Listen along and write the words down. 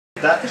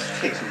That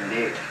just takes a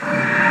nick.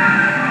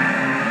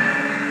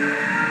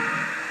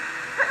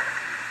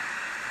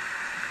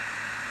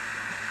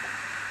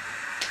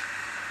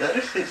 That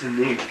just takes a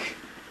nick.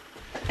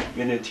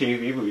 When the two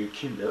people you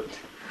kidnapped.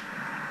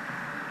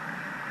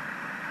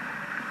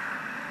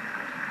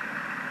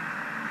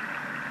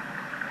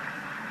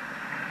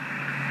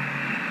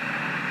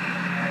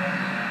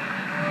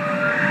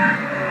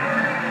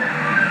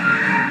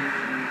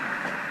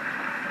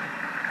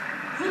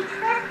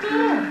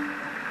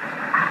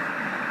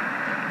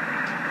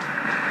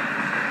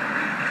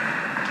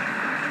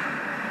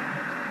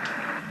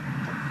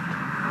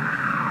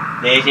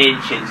 There's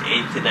entrance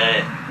into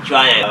the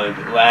giant mode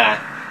where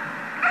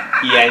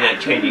you end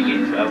up turning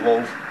into a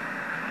wolf.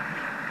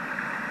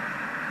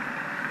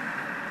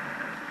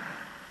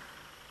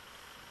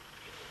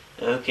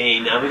 Okay,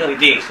 now we're going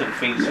to do some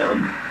things.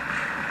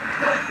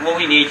 What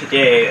we need to do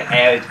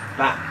is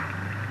back.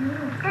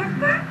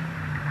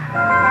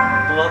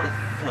 What the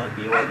fuck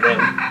do you want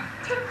now?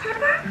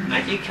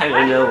 I do kind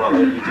of know what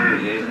we're doing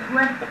here.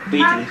 I've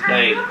beaten this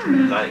game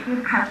like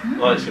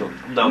once or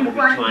no,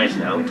 probably twice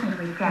now.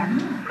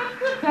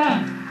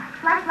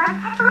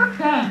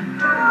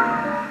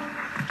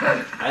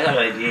 I have an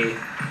idea.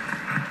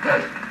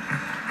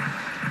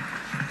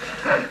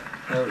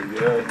 Oh my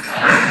god.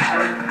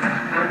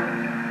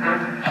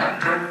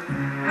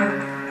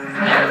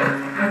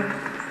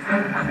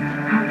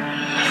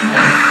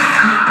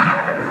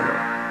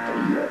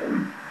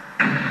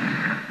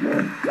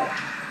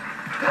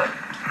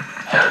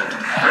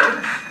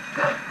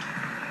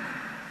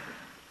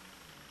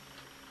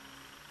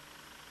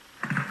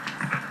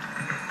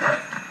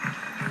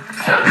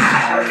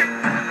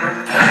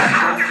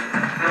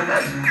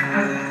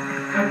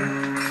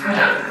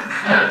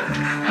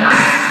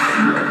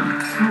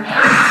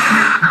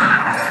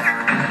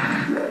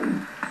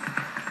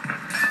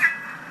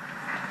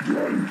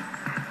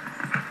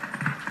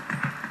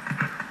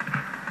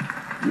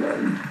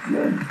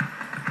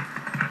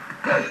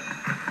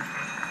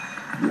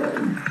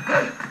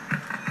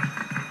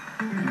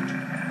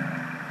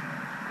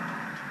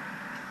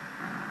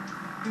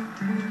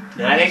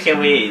 Now I think a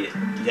way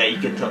that you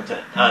can talk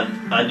to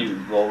undo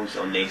roles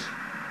on this.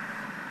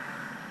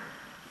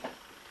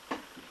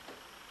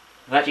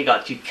 I've actually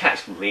got two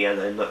cats with me and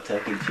I'm not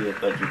talking to a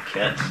bunch of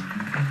cats.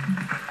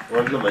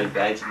 One's on my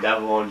bed, the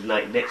other one's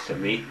like next to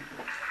me.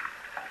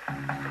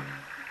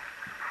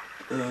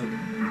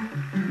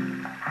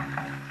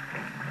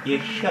 You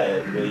shut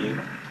up, will you?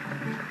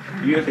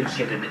 You haven't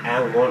said an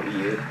owl, aren't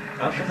you?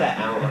 I'll shove that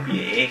owl up your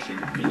ears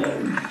and, you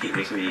know, keep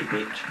this with you,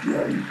 bitch.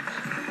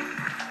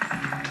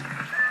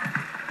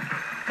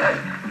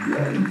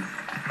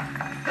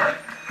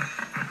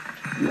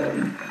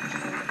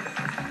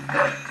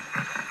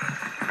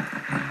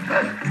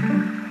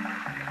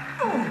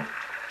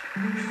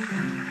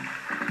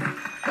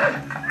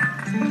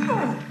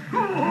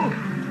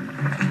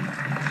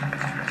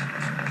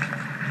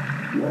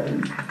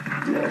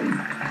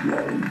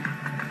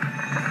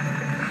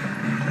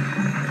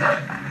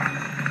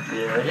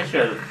 Yeah, I just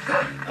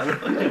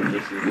I'm doing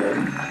this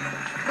again.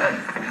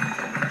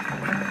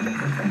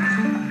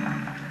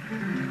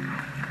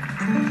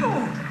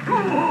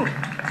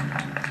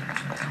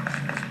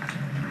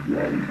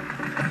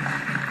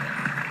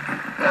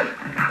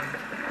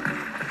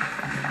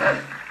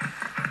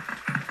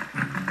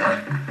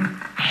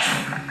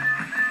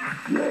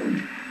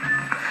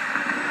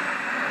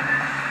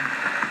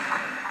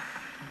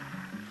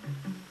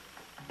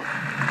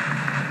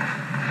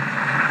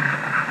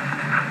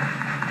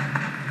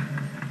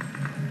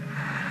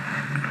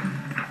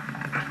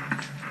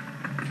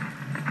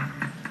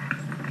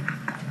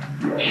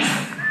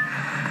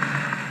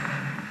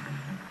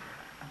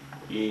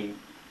 Yeah.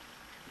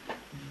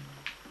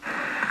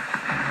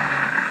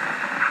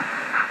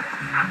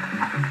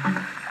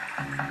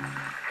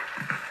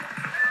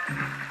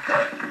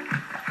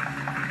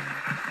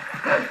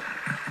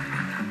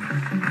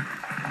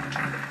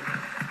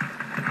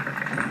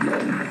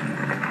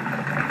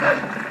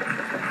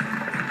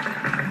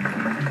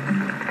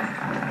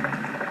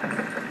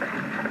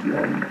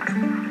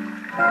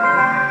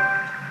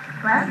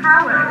 Well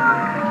powered.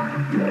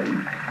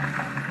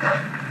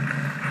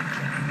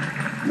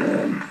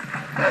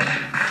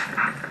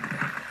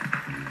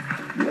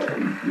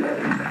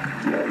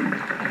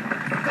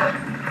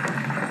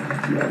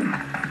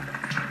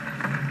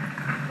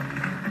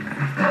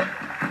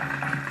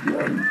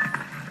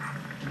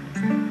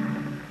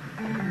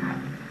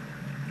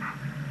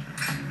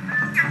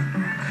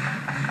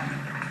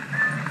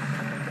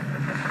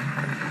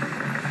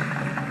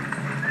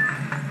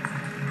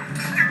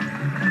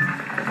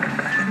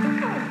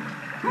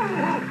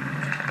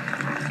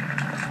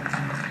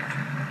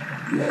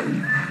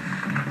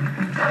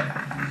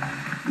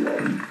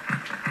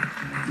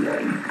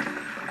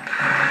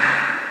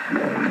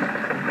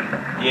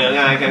 Yeah,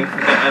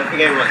 I'm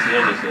forgetting what's the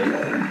other thing.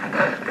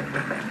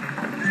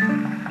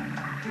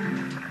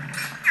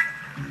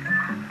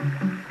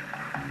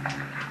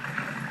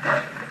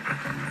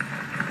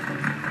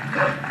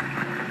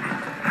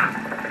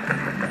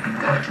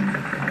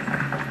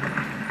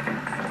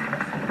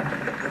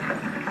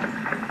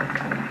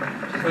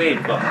 Wait,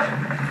 but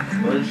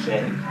one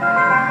sec.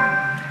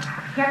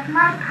 Get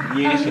my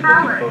Use and it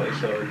power. before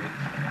it's on.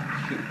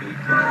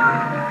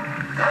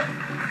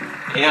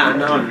 Yeah, I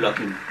know I'm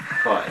looking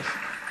for it.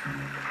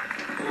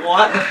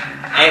 What the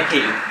heck?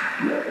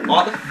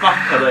 What the fuck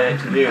am I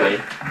meant to do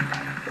it?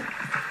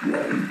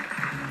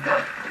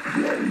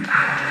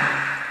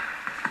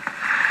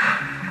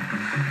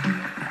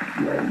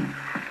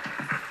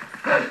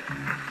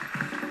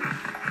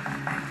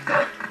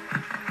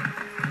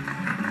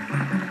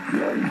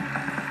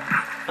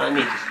 I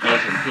need to scare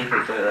some people,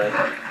 don't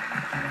I?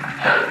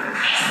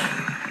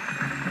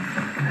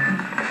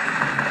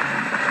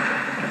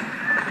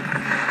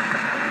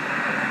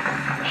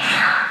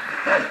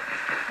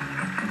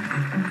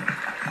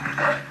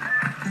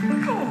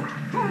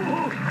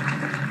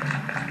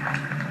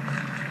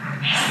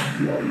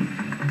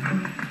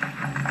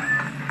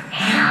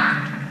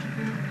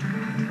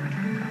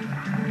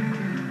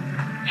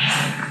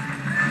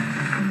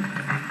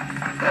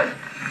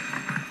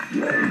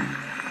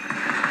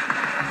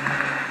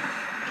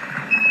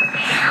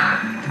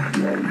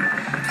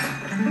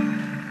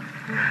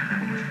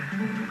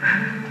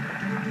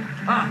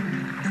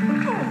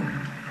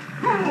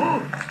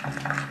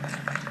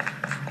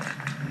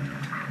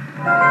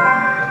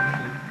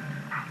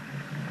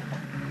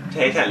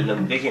 Thế thành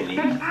lùm cái gì?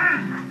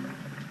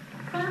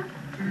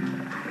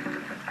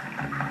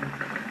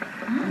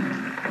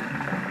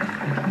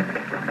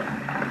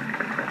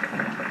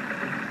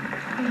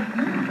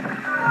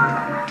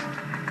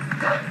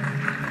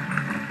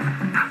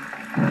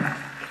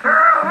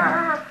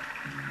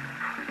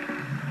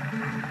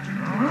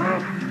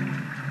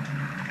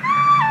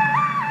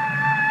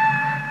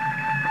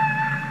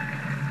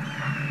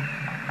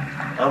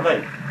 Oh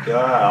my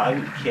god, I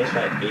can kiss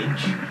that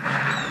bitch.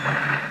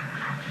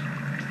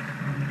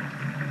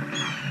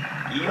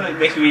 You can't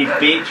mess with me,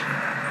 bitch.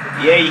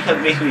 Yeah, you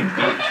can't mess with me,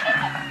 bitch.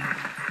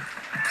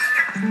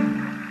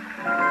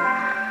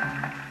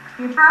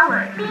 Your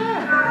power.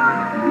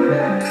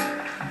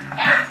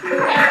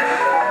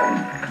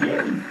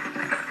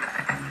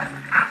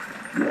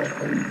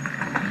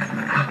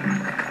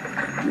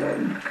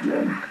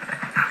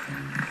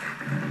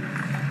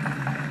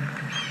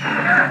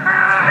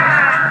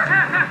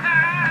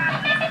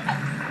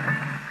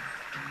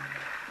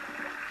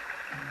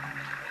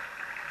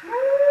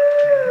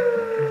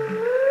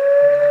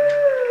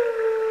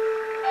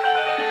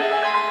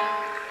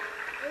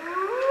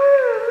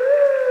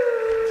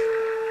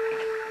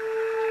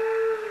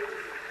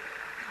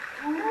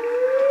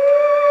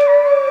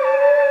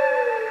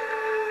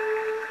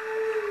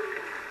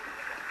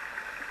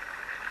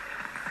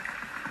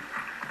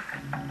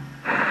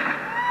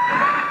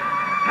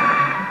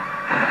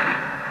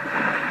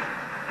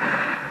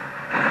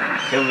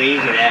 Some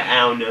reason I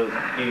don't know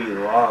who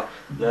you are.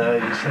 Though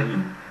you say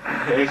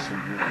person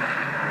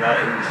that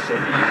is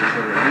said that you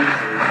for a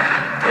reason.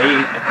 They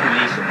a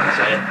police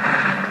officer.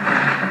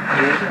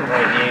 He doesn't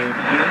like you,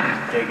 you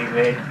taking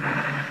me.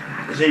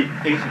 It's a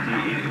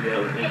basically you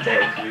know, it's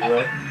that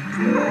everywhere.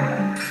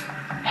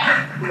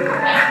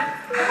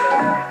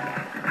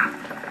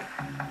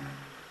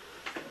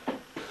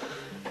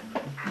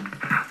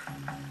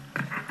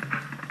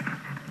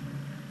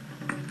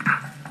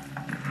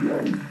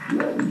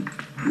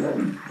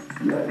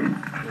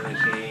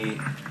 Okay.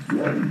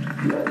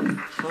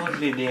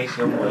 Probably there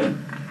somewhere.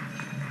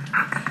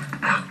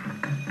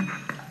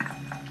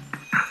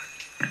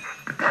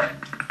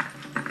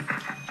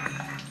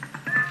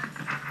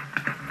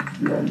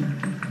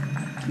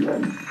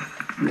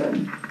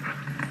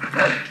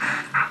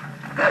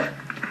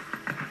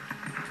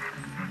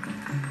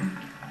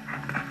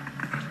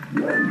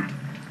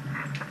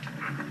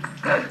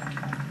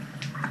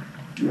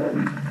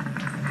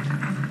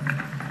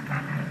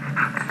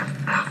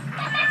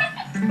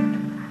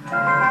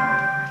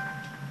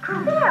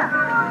 Come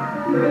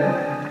here.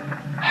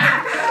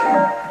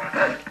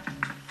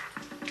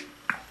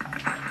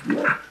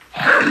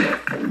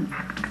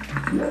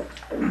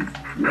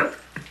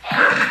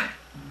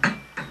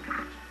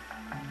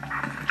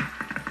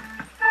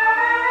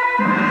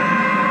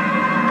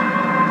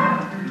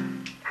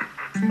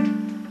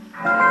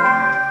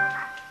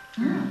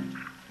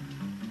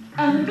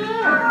 And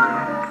there.